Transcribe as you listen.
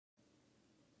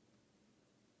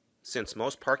Since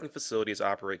most parking facilities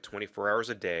operate 24 hours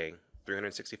a day,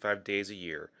 365 days a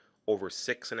year, over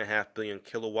 6.5 billion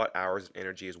kilowatt hours of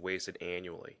energy is wasted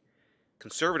annually.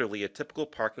 Conservatively, a typical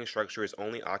parking structure is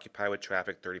only occupied with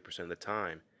traffic 30% of the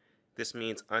time. This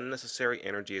means unnecessary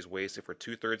energy is wasted for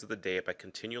two-thirds of the day by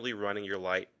continually running your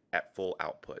light at full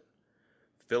output.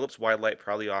 Philips White Light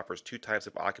proudly offers two types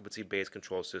of occupancy-based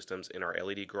control systems in our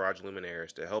LED garage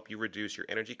luminaires to help you reduce your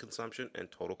energy consumption and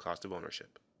total cost of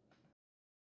ownership.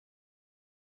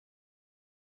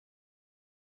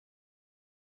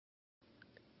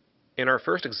 In our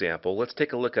first example, let's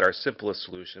take a look at our simplest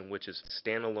solution, which is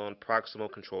standalone Proximo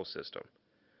control system.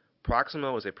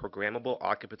 Proximo is a programmable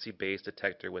occupancy-based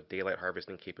detector with daylight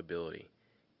harvesting capability.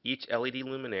 Each LED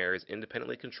luminaire is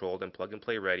independently controlled and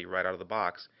plug-and-play ready right out of the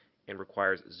box and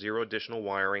requires zero additional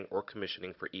wiring or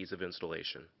commissioning for ease of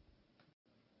installation.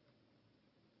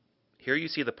 Here you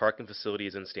see the parking facility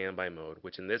is in standby mode,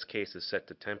 which in this case is set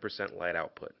to 10% light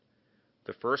output.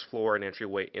 The first floor and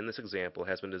entryway in this example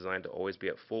has been designed to always be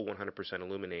at full 100%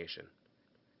 illumination.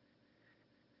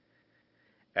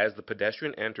 As the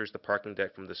pedestrian enters the parking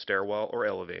deck from the stairwell or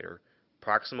elevator,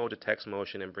 Proximo detects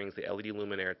motion and brings the LED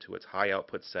luminaire to its high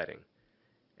output setting.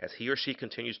 As he or she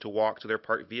continues to walk to their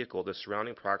parked vehicle, the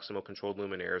surrounding Proximo controlled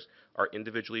luminaires are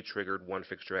individually triggered one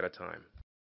fixture at a time.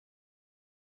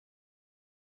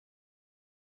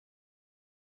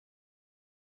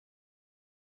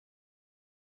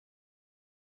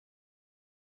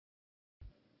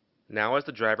 Now as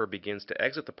the driver begins to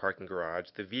exit the parking garage,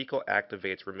 the vehicle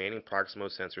activates remaining Proximo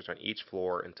sensors on each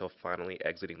floor until finally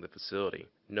exiting the facility.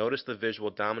 Notice the visual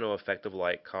domino effect of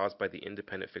light caused by the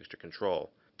independent fixture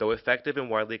control. Though effective and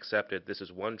widely accepted, this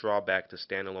is one drawback to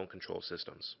standalone control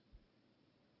systems.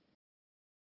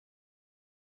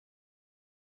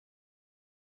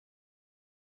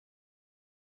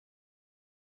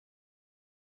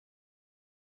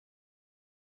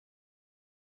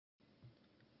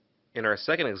 In our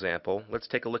second example, let's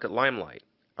take a look at Limelight,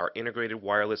 our integrated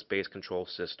wireless base control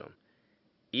system.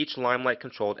 Each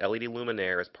Limelight-controlled LED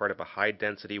luminaire is part of a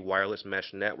high-density wireless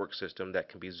mesh network system that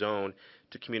can be zoned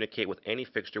to communicate with any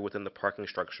fixture within the parking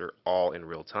structure, all in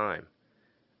real time.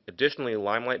 Additionally,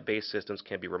 Limelight-based systems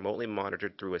can be remotely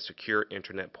monitored through a secure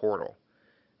internet portal.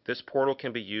 This portal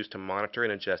can be used to monitor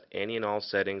and adjust any and all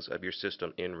settings of your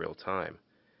system in real time.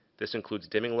 This includes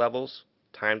dimming levels,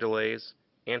 time delays,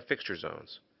 and fixture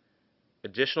zones.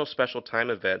 Additional special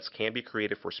time events can be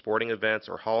created for sporting events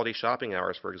or holiday shopping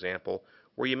hours, for example,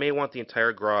 where you may want the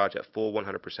entire garage at full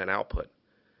 100% output.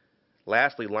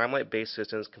 Lastly, Limelight-based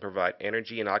systems can provide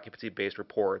energy and occupancy-based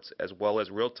reports as well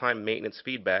as real-time maintenance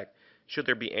feedback should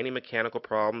there be any mechanical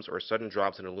problems or sudden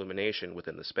drops in illumination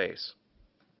within the space.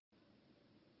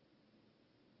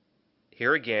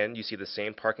 Here again, you see the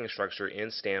same parking structure in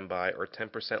standby or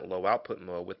 10% low output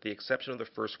mode with the exception of the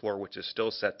first floor, which is still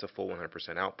set to full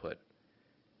 100% output.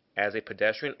 As a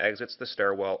pedestrian exits the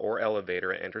stairwell or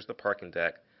elevator and enters the parking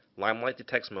deck, Limelight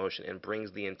detects motion and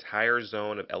brings the entire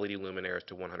zone of LED luminaires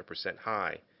to 100%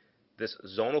 high. This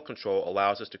zonal control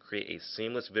allows us to create a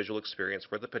seamless visual experience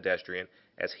for the pedestrian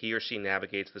as he or she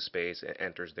navigates the space and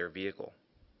enters their vehicle.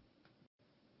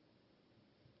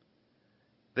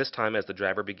 This time, as the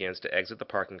driver begins to exit the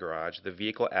parking garage, the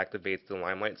vehicle activates the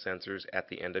Limelight sensors at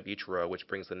the end of each row, which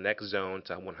brings the next zone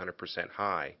to 100%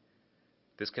 high.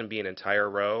 This can be an entire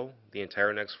row, the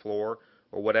entire next floor,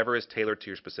 or whatever is tailored to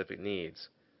your specific needs.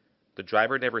 The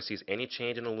driver never sees any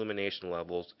change in illumination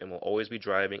levels and will always be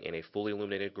driving in a fully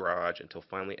illuminated garage until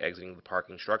finally exiting the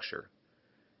parking structure.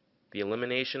 The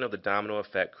elimination of the domino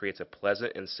effect creates a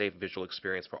pleasant and safe visual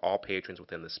experience for all patrons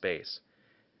within the space.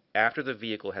 After the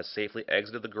vehicle has safely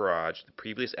exited the garage, the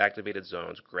previous activated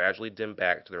zones gradually dim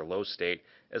back to their low state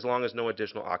as long as no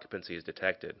additional occupancy is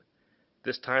detected.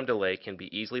 This time delay can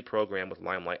be easily programmed with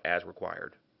Limelight as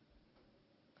required.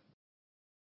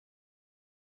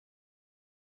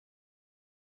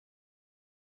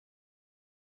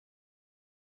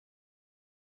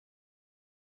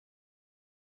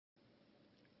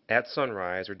 At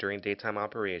sunrise or during daytime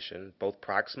operation, both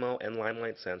Proximo and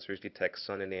Limelight sensors detect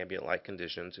sun and ambient light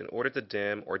conditions in order to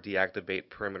dim or deactivate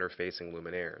perimeter-facing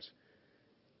luminaires.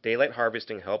 Daylight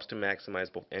harvesting helps to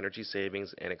maximize both energy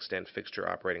savings and extend fixture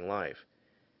operating life.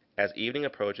 As evening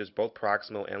approaches, both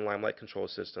Proximo and Limelight control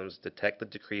systems detect the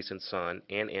decrease in sun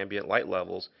and ambient light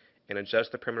levels and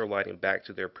adjust the perimeter lighting back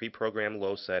to their pre-programmed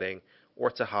low setting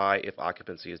or to high if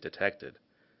occupancy is detected.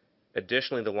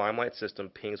 Additionally, the Limelight system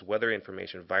pings weather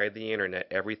information via the internet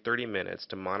every 30 minutes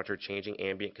to monitor changing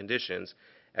ambient conditions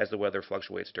as the weather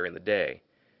fluctuates during the day.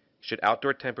 Should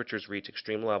outdoor temperatures reach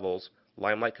extreme levels,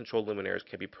 Limelight controlled luminaires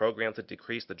can be programmed to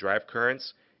decrease the drive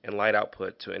currents and light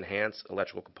output to enhance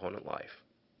electrical component life.